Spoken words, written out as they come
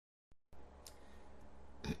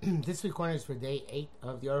This recording is for day 8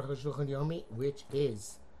 of the Aruch HaShulchan Yomi, which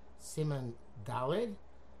is Siman Daled,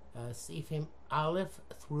 Sifim Aleph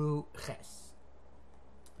through Ches.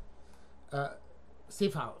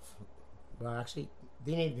 Sif Aleph. Well, actually,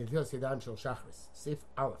 Dinei Netilas Yadayim Shel Shachris. Sif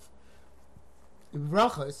Aleph. In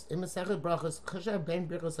Brachos, in Masechet Brachos, Cheshav Ben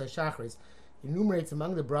Birchos HaShachris enumerates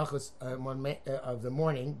among the brachos of the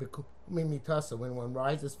morning, when one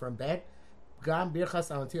rises from bed, Gam Birchas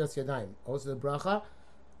Al Netilas Yadayim. Also the bracha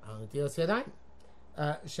Al Netilas Yadayim.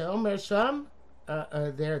 She'omer Sham,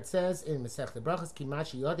 there it says in Masechet Brachos,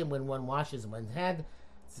 Kimash Yodim, when one washes one's head,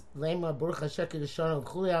 Lema Baruch Hashem Kedushono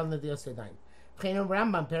V'chuli Al Netilas Yadayim. V'chein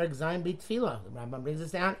Rambam Perek Zayin B'Tefila. The Rambam brings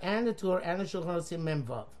us down, and the Torah and the Shulchan Aruch Mem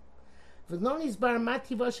Vav. V'nonis Bar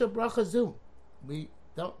Mativa Shel Bracha Zum. We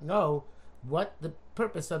don't know what the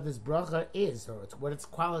purpose of this bracha is, or what its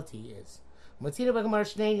quality is. We find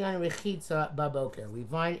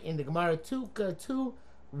in the Gemara two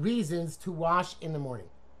reasons to wash in the morning.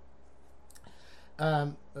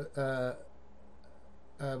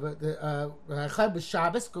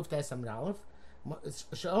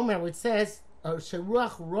 Which says, there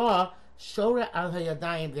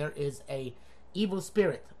is a evil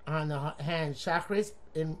spirit on the hand, Shachris,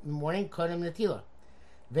 in the morning, Kodem Netila.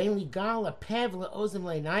 It's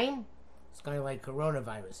kind of like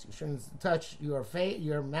coronavirus. You shouldn't touch your face,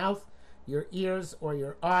 your mouth, your ears, or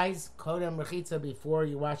your eyes, Kodem Rechitza, before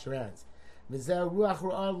you wash your hands. And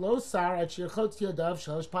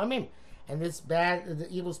this the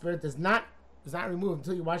evil spirit is not removed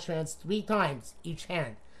until you wash your hands 3 times each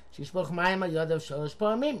hand.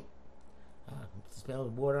 Spill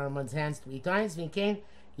water on one's hands 3 times.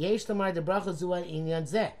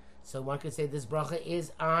 So one could say this bracha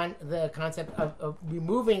is on the concept of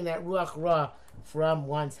removing that ruach ra from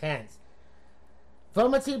one's hands. We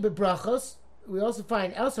also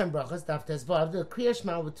find elsewhere in brachos, daf tezvav, the kriya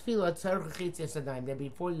shema with tefillah tzarich chitz yasadayim. That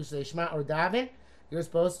before you say shema or daven, you're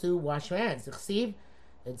supposed to wash your hands. It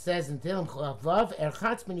says in Tehillim Vav,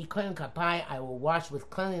 erchatz mini kohen kapai, I will wash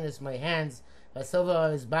with cleanliness my hands, and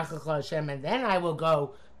then I will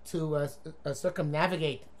go to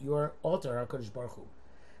circumnavigate your altar, HaKadosh Baruch Hu.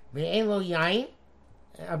 Ve'en lo yain,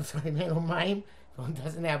 I'm sorry, ve'en lo mayim, if one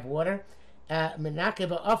doesn't have water, menake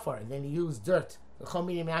ba'afar, then you use dirt,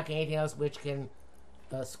 anything else which can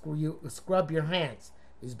scrub your hands.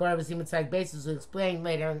 This bar of a Siman Tzaddik Beis is explained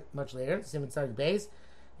later, much later, Siman Tzaddik Beis.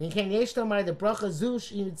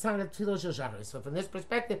 So from this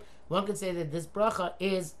perspective, one can say that this bracha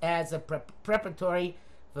is as a preparatory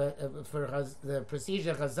for the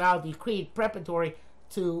procedure Chazal decreed, preparatory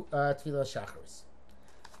to Tefillah Shacharis.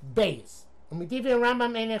 Beis. But the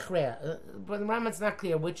Rambam's not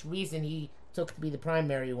clear which reason he took to be the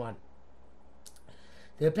primary one.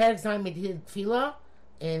 The Perek Zayin Tefillah,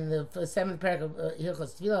 in the 7th Perek of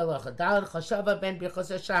Hilchos Tefillah, Halacha Daled, Chashava Ben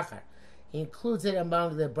Birchos HaShachar. He includes it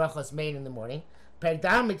among the brachos made in the morning. Perek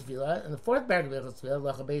Daled Tefillah, in the 4th Perek of Hilchos Tefillah,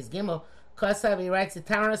 Halacha Beis Gimel, Kosav, he writes,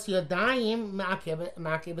 Taras Yodayim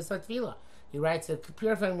Ma'akeh B'Tefillah. He writes that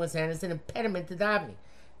purifying one's hand is an impediment to davening.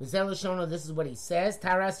 This is what he says.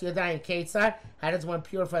 Taras Yodayim Ketzar. How does one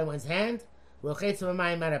purify one's hand? Rochetz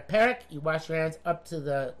V'mayim Ad HaPerek. You wash your hands up to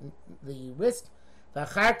the wrist.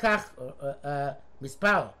 V'achar Kach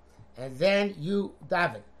Mispal. And then you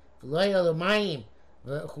daven. V'lo Yolomayim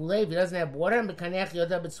V'chulei. If he doesn't have water, M'kanech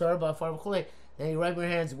Yodah B'tzor B'afar V'chulei. Then you rub your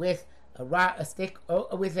hands with a rock, a stick, or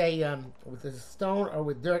with a stone, or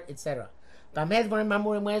with dirt, etc. When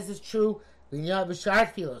is this true? For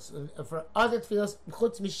other tefillos,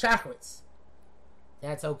 chutz mishachritz,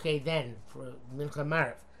 that's okay then for mincha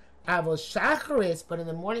marav. Avol shacharis, but in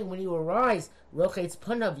the morning when you arise, rochetz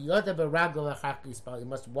punav yoda beragol achach yispal. You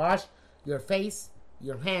must wash your face,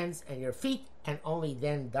 your hands, and your feet, and only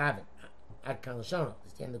then daven. Ad kan l'shono.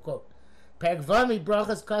 That's the end of the quote. Perek vami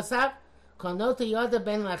brachas kasav kol nota yoda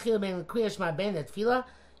ben lachil ben kriya shema ben tefillah.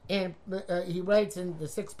 And he writes in the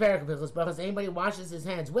 6th paragraph of Hilchos Brachos, anybody washes his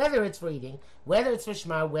hands, whether it's for eating, whether it's for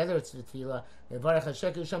Shema, whether it's for Tefillah,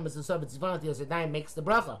 makes the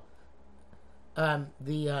bracha.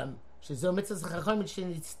 There's a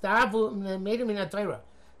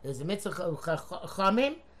mitzvah of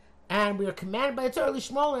Chachamim, and we are commanded by the Torah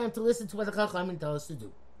Lishmol to listen to what the Chachamim tell us to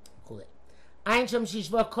do. Ein sham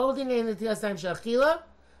shishva kol dinei netilas yadayim shel achila,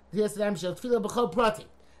 netilas yadayim shel tefillah b'chol pratim.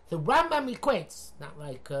 The Rambam equates, not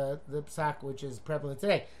like the psak which is prevalent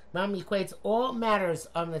today, Rambam equates all matters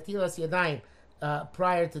of Netilas Yadayim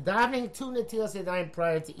prior to davening to Netilas Yadayim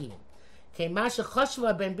prior to eating.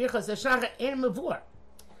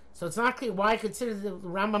 So it's not clear why I consider the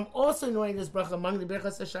Rambam also knowing this bracha among the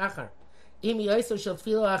Birchas HaShachar.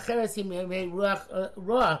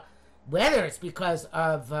 whether it's because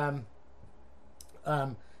of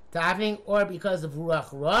davening or because of ruach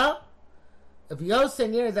ra, v'yosa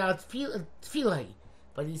near the tefillah.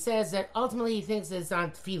 But he says that ultimately he thinks it's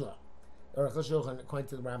on tefillah, or according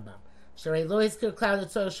to the Rambam. Sharei lo yizkir klal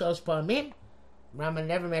tzor shalosh pa'amim. Rambam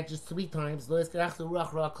never mentions 3 times. Lo yizkir achlu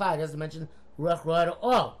ruach ra klal. Doesn't mention ruach ra at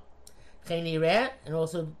all. And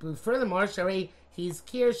also furthermore, Sharei he's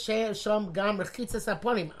kir shom gam rechitzas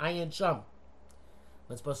aponim ayin shom.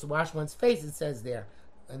 One's supposed to wash one's face. It says there,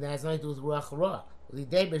 and that has nothing to do with ruach ra.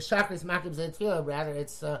 Rather,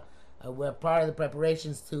 it's we're part of the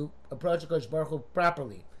preparations to approach Kodesh Baruch Hu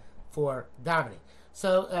properly for davening.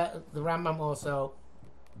 So the Rambam also,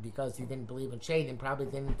 because he didn't believe in Shadim, probably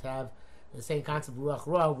didn't have the same concept of Ruach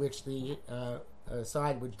Ra, which the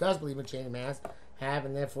side which does believe in Shadim have,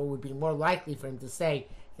 and therefore would be more likely for him to say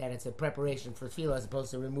that it's a preparation for tefillah as opposed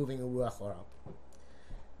to removing a Ruach Ra.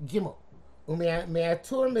 Gimel.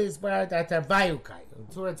 Ume'atur mizbar datavayukai.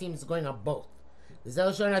 The Torah team is going on both. This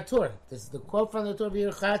is the quote from the Torah.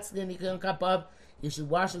 You should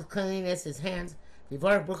wash with cleanliness his hands. Should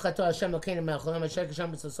make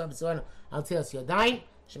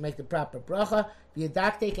the proper bracha. Be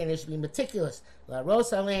didactic, and it should be meticulous. To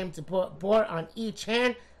pour on each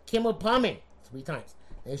hand. Kimul pamim 3 times.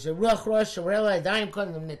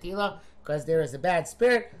 Because there is a bad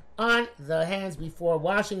spirit on the hands before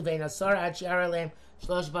washing. It does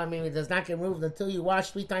not get removed until you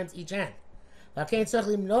wash 3 times each hand. That's why,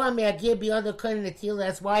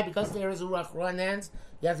 because there is a ruach ra in the hands,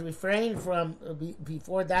 you have to refrain from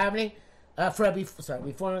before davening,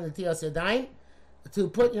 before the tilas yadayim, to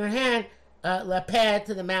put your hand lapad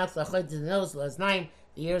to the mouth, to the nose, the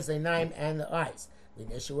ears, the naim, and the eyes.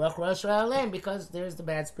 Because there's the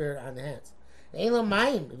bad spirit on the hands.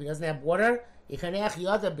 If he doesn't have water, he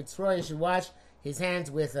should wash his hands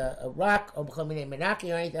with a rock or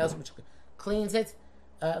anything else which cleans it.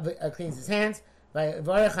 Cleans his hands. If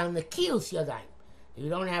you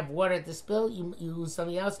don't have water to spill, you use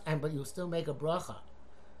something else, but you still make a bracha.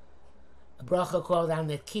 A bracha called on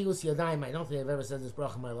the kiyus yadayim. I don't think I've ever said this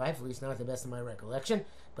bracha in my life, at least not the best of my recollection.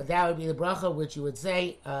 But that would be the bracha which you would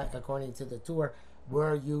say, according to the Torah,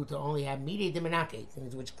 were you to only have midi demenake,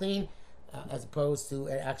 things which clean, as opposed to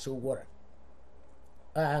actual water.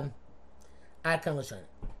 Ad kan l'shana.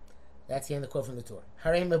 That's the end of the quote from the Torah.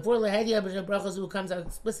 Harei mavur lehedia b'shem bracha zu comes out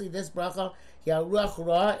explicitly. This bracha, ruach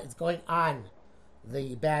ra, is going on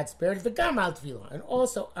the bad spirit, v'gam al tefillah, and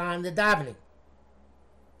also on the davening.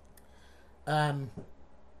 You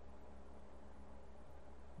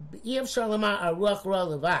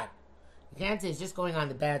can't say it's just going on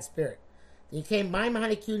the bad spirit. You came my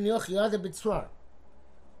mahaniku nioch yada b'tzror.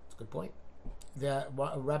 That's a good point. The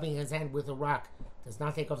rubbing his hand with a rock does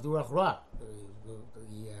not take off the ruach ra.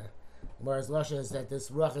 Whereas Lasha is that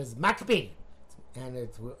this ruach is makpid, and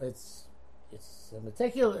it's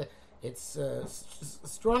meticulous, it's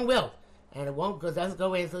strong-willed, and it doesn't go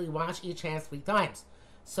away until you wash each hand 3 times.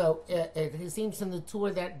 So it seems in the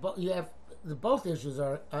Torah that you have both issues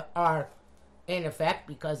are in effect,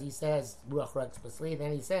 because he says ruach ra explicitly.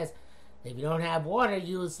 Then he says if you don't have water,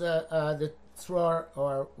 use the tzror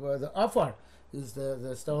or the afar, use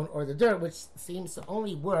the stone or the dirt, which seems to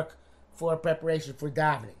only work for preparation for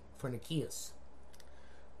davening. For Nikias.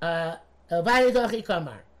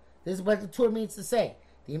 This is what the Torah means to say.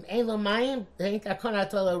 If he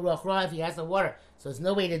has no water, so there's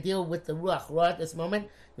no way to deal with the ruach ra at this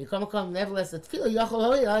moment. Nevertheless, for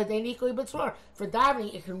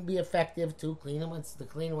davening, it can be effective to clean one's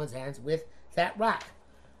hands with that rock.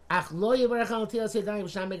 Make a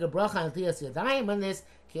bracha on this,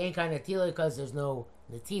 because there's no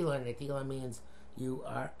netila. Netila means you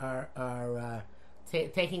are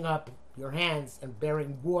taking up your hands and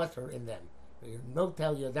bearing water in them. No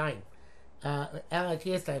tell you're dying.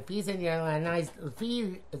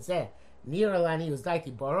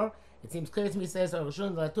 It seems clear to me, says the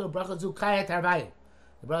bracha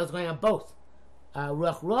is going on both.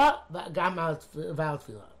 Ruach ra gam al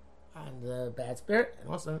tefillah, and the bad spirit, and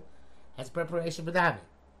also as preparation for davening.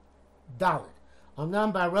 Dalet.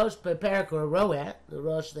 Omnam barosh peperak or roeh, the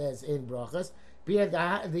rosh says in brachas,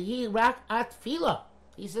 the rak at tefillah.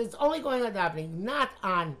 He says it's only going on davening, not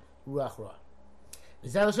on ruach ra.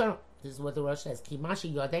 This is what the rosh says.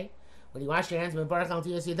 Kimashi yodeh, when you wash your hands, mevarach al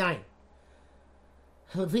tiyas yadayim.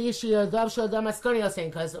 Because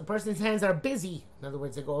a person's hands are busy. In other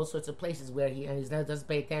words, they go all sorts of places where he doesn't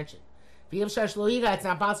pay attention. It's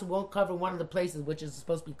not possible, won't cover one of the places which is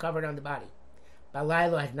supposed to be covered on the body.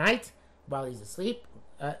 Balaylo at night, while he's asleep.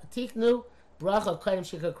 Tiknu, bracha, kaidim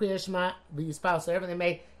shikha kriya shema, be spouse. So they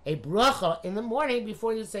made a bracha in the morning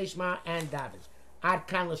before you say shema and daven. Ad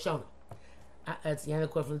kan lashona. That's the end of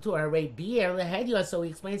the quote from the Torah. Ray bier lehedia. So he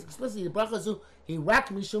explains explicitly the bracha zu he rak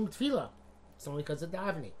mishum tefillah. It's only because of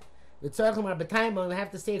davening. The tzarchim are b'tayim, but we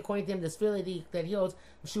have to say according to him this tefillah that he holds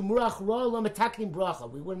mishum ruach ra lo metaknim bracha.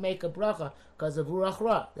 We wouldn't make a bracha because of ruach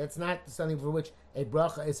ra. That's not something for which a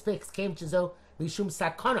bracha is fixed. Came chizo mishum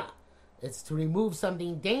sakana. It's to remove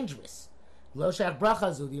something dangerous. Lo shach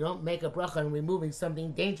bracha zu. You don't make a bracha in removing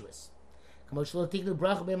something dangerous. That's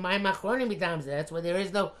why there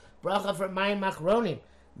is no bracha for mayim machronim.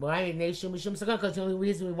 Why? Because the only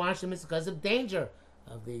reason we wash them is because of danger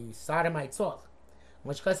of the sodomite salt.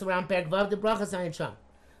 Much cuss around Perk Vav the bracha sign sham.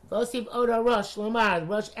 Vosiv Oda Rosh Lomar. The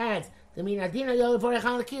Rosh adds the minadina yolevorech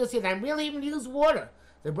on the kiyos yadayim. Really even use water.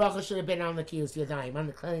 The bracha should have been on the kiyos yadayim, on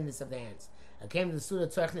the cleanliness of the hands. I came to the Suda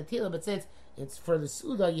tzarech netila, but since it's for the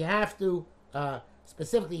Suda, you have to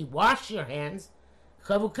specifically wash your hands.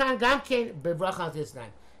 Chavukan gamken bebracha al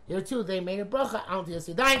tisnayim. Here too, they made a bracha al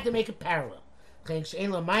tisnayim to make it parallel.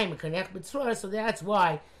 So that's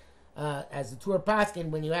why, as the Torah paskin,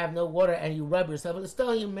 when you have no water and you rub yourself with a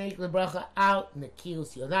stone, you make the bracha out in the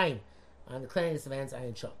kiyus yodayim, on the cleanliness of hands,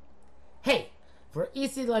 ayin shom. Hey, for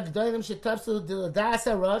isid la gedolim shetapsu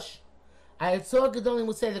diladasa rosh, I saw gedolim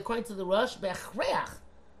would say that according to the rosh, be'achreach,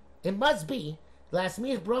 it must be last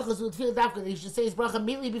minute brachas would feel dafka. You should say his bracha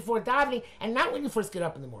immediately before davening, and not when you first get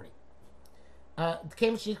up in the morning.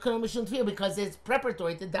 Because it's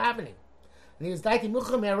preparatory to davening. And he was daiti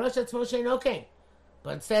mucham rosh atzmoshe okay.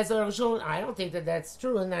 But it says I don't think that that's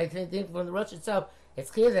true, and I think from the rosh itself, it's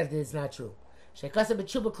clear that it is not true. Shekasa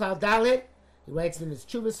b'tshuva klal dalet. He writes in his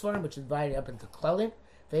tshuvas form, which is divided up into klalim.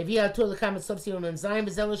 Ve'vi al tur l'kam et subsidim and zayin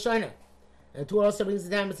b'zel l'shayna. And the Torah also brings it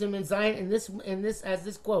down between and zayin in this as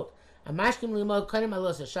this quote.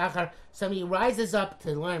 Somebody rises up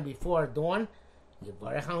to learn before dawn. He should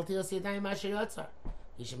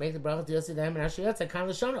make the bracha til yosei daim and asher yotzar kan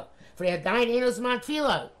l'shono. For yadayin enos man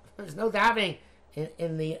tefillah. There's no davening at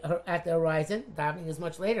the horizon. Davening is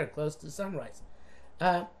much later, close to sunrise.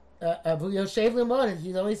 Yoshev limod.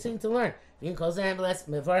 He's only seen to learn. V'in kol zeh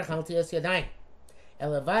mevarach al til yosei daim.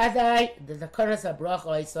 Elavadai the takanas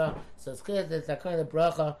habracha I saw. So it's clear that the takana of the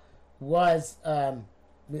bracha was mishum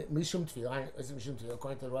tefillah.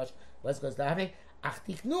 According to the Rosh, was because davening. But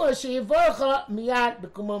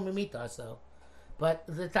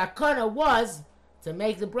the takana was to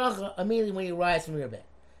make the bracha immediately when you rise from your bed.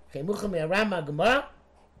 And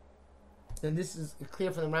this is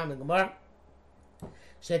clear from the Rambam Gemara.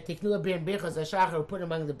 Put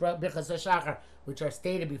among the birchas hashachar, which are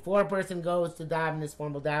stated before a person goes to daven, this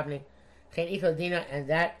formal davening. And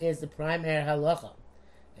that is the primary halacha.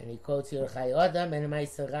 And he quotes here Chai Adam and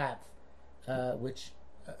Ma'aser Rav, which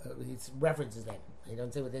he references them. They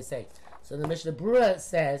don't say what they say. So the Mishnah Berurah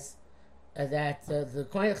says that the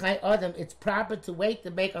Kohen Chai Adam, it's proper to wait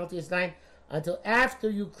to make Al Yisrael until after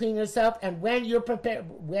you clean yourself and when you're prepared,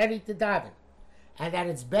 ready to daven, and that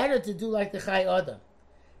it's better to do like the Chai Adam.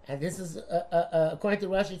 And this is according to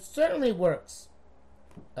Rashi, it certainly works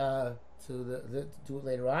to do it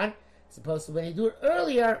later on. As opposed to when you do it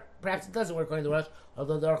earlier, perhaps it doesn't work according to Rashi,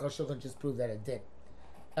 although the Aruch HaShulchan just proved that it did.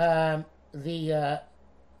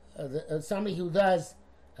 Somebody who does,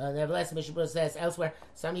 nevertheless, Mishnah Berurah says elsewhere,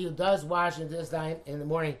 somebody who does wash in this time in the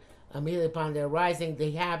morning, immediately upon their rising,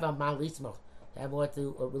 they have a mal lismoch. They have what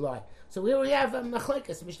to rely. So here we have a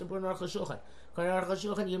machlekes, Mishnah Berurah and Aruch HaShulchan. According to Aruch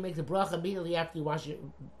HaShulchan, you make the bracha immediately after you wash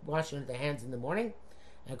your hands in the morning.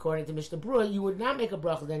 And according to Mishnah Berurah, you would not make a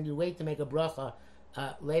bracha, then you wait to make a bracha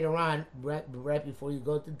later on, right before you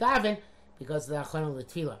go to daven, because of the achana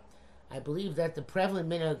l'tefillah. I believe that the prevalent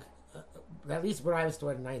minhag, at least where I was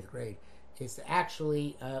taught in 9th grade, is to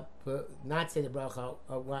actually not say the bracha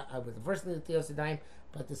with the first Tefillah Yosei,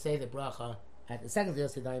 but to say the bracha at the second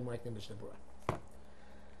Tefillah Yosei, like the Mishnah Berurah.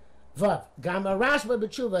 Vav Gam Rashba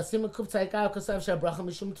b'tshuva Simon Kuf Tzayikav Kosav Shabracha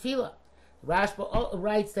Mishum Tefillah. Rashba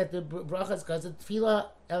writes that the bracha is because of Tefillah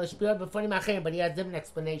El Shpiyot B'Fonim Achim, but he has a different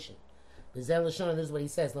explanation. This is what he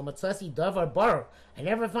says. L'matzasi davar bar. I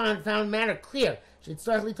never found matter clear. Should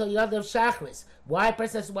start little yad of shachris. Why a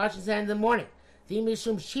person has to wash his hands in the morning?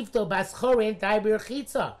 Mishum shifto baschorin daibir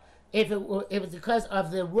chitza. If it's because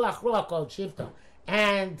of the ruach called shifto,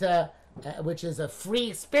 and which is a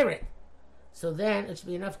free spirit, so then it should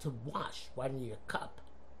be enough to wash. Why do you need a cup?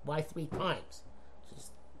 Why 3 times?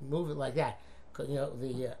 Just move it like that. You know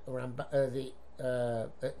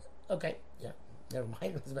okay, yeah. Never mind.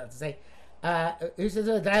 I was about to say. He says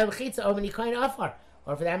daibir chitza or many afar.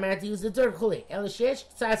 Or for that matter, to use the dirt chulei. Elishesh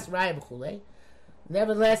tzas raya b'chulei.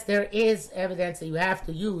 Nevertheless, there is evidence that you have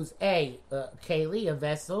to use a keli, a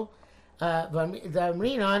vessel. The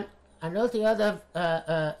marinon, anoti other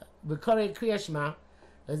B'korei Kriya Shema,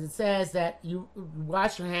 as it says that you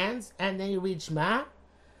wash your hands and then you read Shema,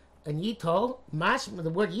 and Yitol, the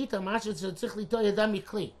word Yitol,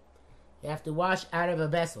 you have to wash out of a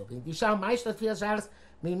vessel.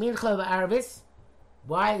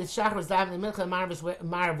 Why is Shachar is davening Mincha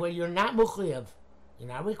Marav where you're not muchliyav? You're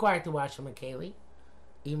not required to wash from a keli,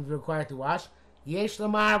 even if you're required to wash. Yesh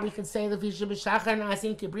Lamar, we can say the Visha B'Shachar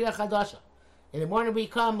Na'asim Kibriya Chadasha. In the morning we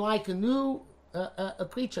become like new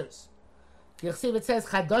creatures. It says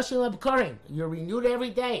Chadashim L'Bkorim. You're renewed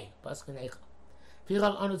every day. That's why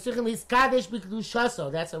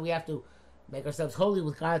we have to make ourselves holy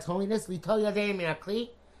with God's holiness.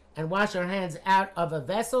 And wash our hands out of a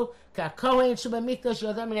vessel. Like Kohen Beis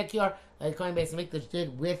Hamikdash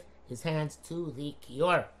did with his hands to the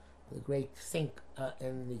Kior, the great sink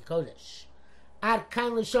in the Kodesh. Ad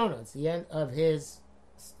Kan Lishona, it's the end of his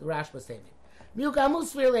Rashba statement. And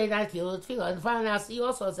the final now, he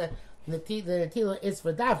also said the Tila is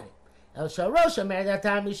for davening. El Sharosha Mer that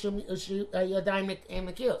time Yadayim and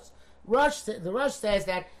Mekilos. The Rosh says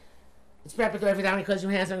that it's preparatory for davening because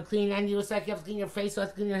your hands are clean, and you have to clean your face, so you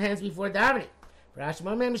have to clean your hands before davening.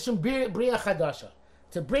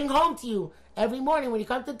 To bring home to you every morning when you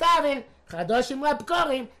come to daven,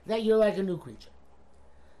 that you're like a new creature.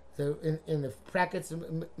 So in the brackets,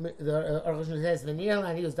 the Aruch says Venir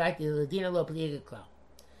and he was died to the Dina lo Pliega Klau.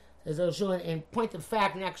 As I was showing, in point of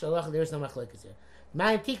fact, in actual halacha, there is no machlokes here.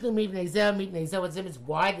 Why the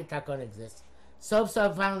takon exists? So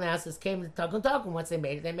final analysis came to takon. Once they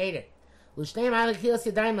made it.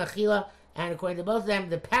 And according to both of them,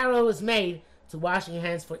 the paro is made to washing your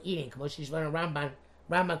hands for eating. Like the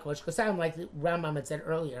Rambam had said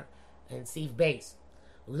earlier in Sif Beis.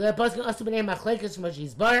 The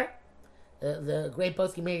great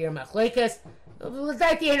poskim made here machlokes.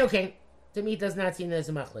 To me, it does not seem as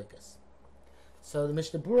a machlokes. So the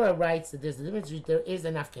Mishnah Berurah writes that there's a difference. There is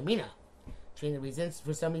a nafkamina between the reasons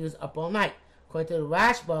for somebody who's up all night. According to the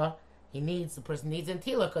Rashba, the person needs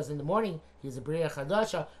Antila because in the morning he's a Bria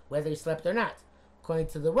Chadasha, whether he slept or not. According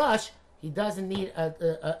to the Rosh, he doesn't need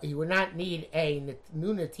he would not need a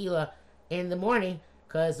new Natila in the morning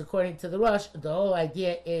because according to the Rosh, the whole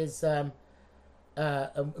idea is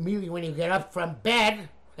immediately when you get up from bed,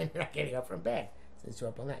 and you're not getting up from bed since you're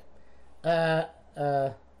up all night. Then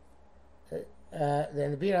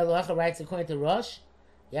the Bir Halacha writes according to Rosh,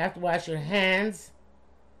 you have to wash your hands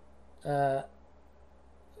right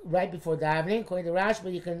before davening. According to Rash,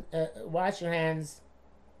 but you can wash your hands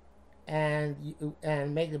and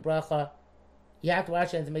make the bracha. You have to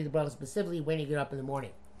wash your hands and make the bracha specifically when you get up in the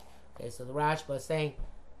morning. Okay, so the Rashba is saying,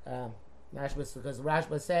 because the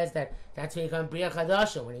Rashba says that's when you come Bria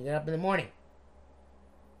Chadasha, when you get up in the morning,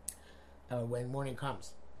 when morning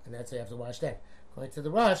comes, and that's why you have to wash then. According to the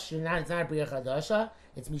Rosh, it's not Bria Chadasha,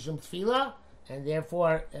 it's Mishum Tefillah, and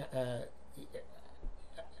therefore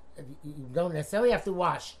you don't necessarily have to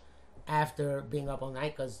wash after being up all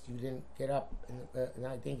night because you didn't get up in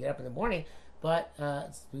the morning, but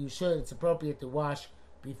you should. It's appropriate to wash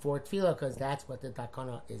before tefillah because that's what the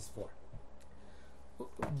takana is for.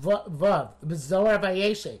 Vav Zohar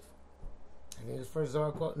Vayeshev. I think it's first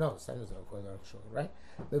Zohar quote. No, it's not Zohar quote, right?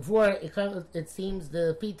 Before it seems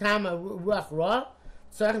the pitama ruach ra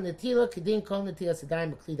tzarich netila kedin kol netila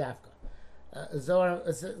sedayim b'kli dafka. Zohar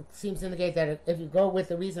seems to indicate that if you go with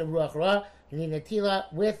the reason of ruach ra, you need netila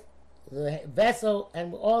with the vessel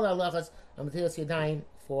and all the halachas of netilas yadayim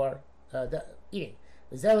for the eating.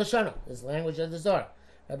 Zel Lashon, this is the language of the Zohar.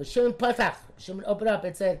 Rabbi Shimon Patach, Shimon opened up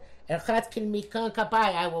and said, "Erchatz kin mikan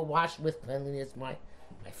kapai, I will wash with cleanliness my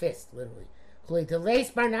fist, literally." There's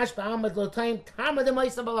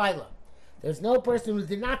no person who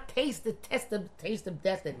did not taste the taste of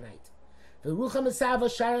death at night. And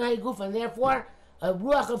therefore, a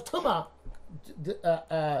ruach of tumah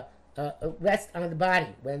rests on the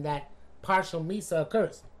body when that partial misa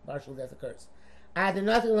occurs, partial death occurs. The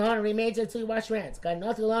nothing alone remains until you wash your hands. God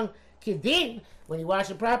nothing alone kidin, when you wash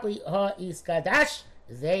it properly, ha iskadash,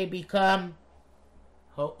 they become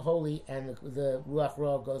holy and the ruach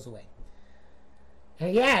ra goes away. And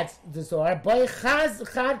he adds the Zohar, boy chaz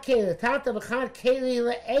chad keli, tata b'chad keli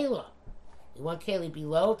le'ela. One keli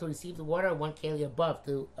below to receive the water, one keli above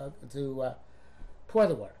to pour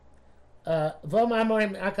the water.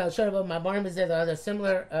 V'mamorim akal sharav mamorim is there. The other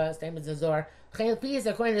similar statements in Zohar. Chayil pi is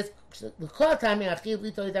according to the kol tami achil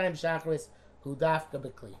lito yadayim b'shachris hu dafka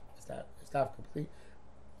b'kli. It's dafka b'kli.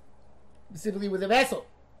 Specifically with a vessel,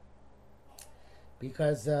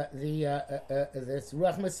 because this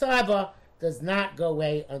ruach masaba does not go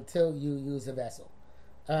away until you use a vessel.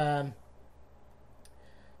 The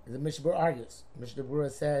Mishnah Berurah argues. Mishnah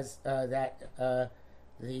Berurah says that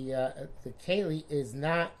the keli is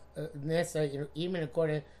not necessary, even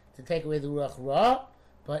according to take away the ruach ra,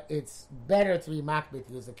 but it's better to be makbid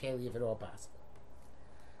to use the keli if at all possible.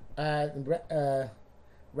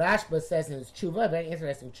 Rashba says in his tshuva, very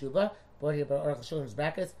interesting tshuva, brought here by Aruch Shulchan's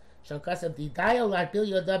brackets, Shankasav didayo labil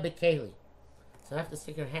yoda bekeli. So you have to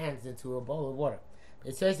stick your hands into a bowl of water.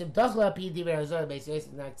 But Yosef Dochla Pi Divrei Zohar. But Yosef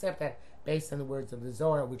did not accept that based on the words of the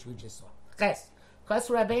Zohar, which we just saw. Ches. Kas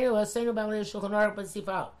Rabbeinu Hosseinu B'Alei Shulchan Aruch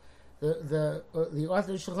B'Sifal. The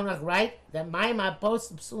author of Shulchan Aruch write that Ma'ima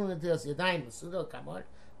post Psulin Netilas Yadayim V'Suda Kamor,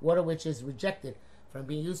 water which is rejected from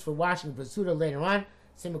being used for washing V'Suda later on,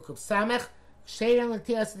 Simukub Samech, Sheiran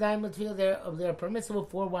Netilas Yadayim L'Tfil, they're permissible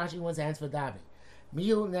for washing one's hands for davening.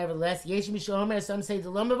 Miu, nevertheless, Yesh Mishomer, some say the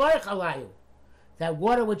Lo Mevarech Alayu. That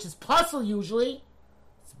water which is puzzle usually,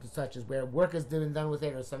 such as where work has been done with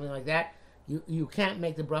it or something like that, you can't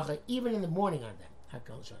make the bracha even in the morning on them.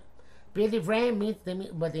 What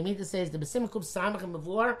they mean to say is the besimkub samach and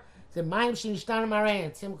mavur, the mayim shinishtan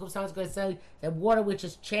marayin. Simkub samach is going to say that water which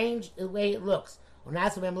has changed the way it looks, or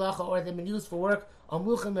they've been used for work, or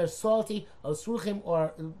mluchim are salty, or sruchim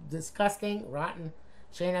or disgusting, rotten,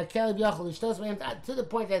 to the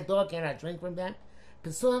point that a dog cannot drink from them.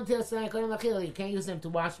 You can't use them to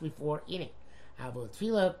wash before eating. But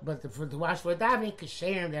to wash for davening,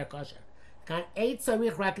 kasherim they're kosher.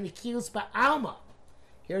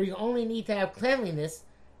 Here you only need to have cleanliness,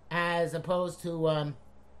 as opposed to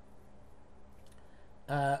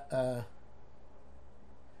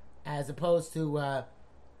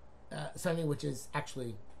something which is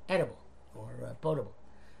actually edible or potable.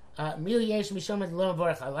 Some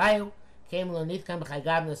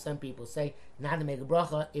people say not to make a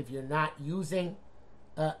bracha if you're not using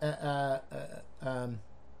it's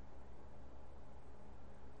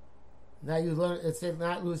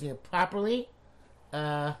not using it properly. In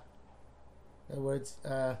other words,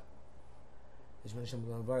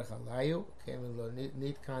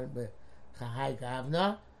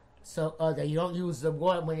 so that you don't use the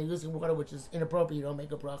water when you're using water which is inappropriate. You don't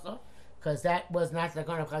make a bracha because that was not the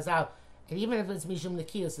kind of chazal. And even if it's mishum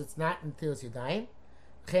nekiyus, it's not until yadayim.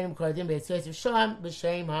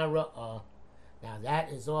 Now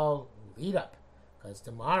that is all lead up, because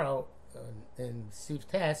tomorrow in Sif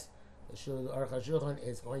Test, the Aruch HaShulchan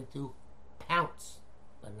is going to pounce,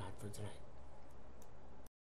 but not for tonight.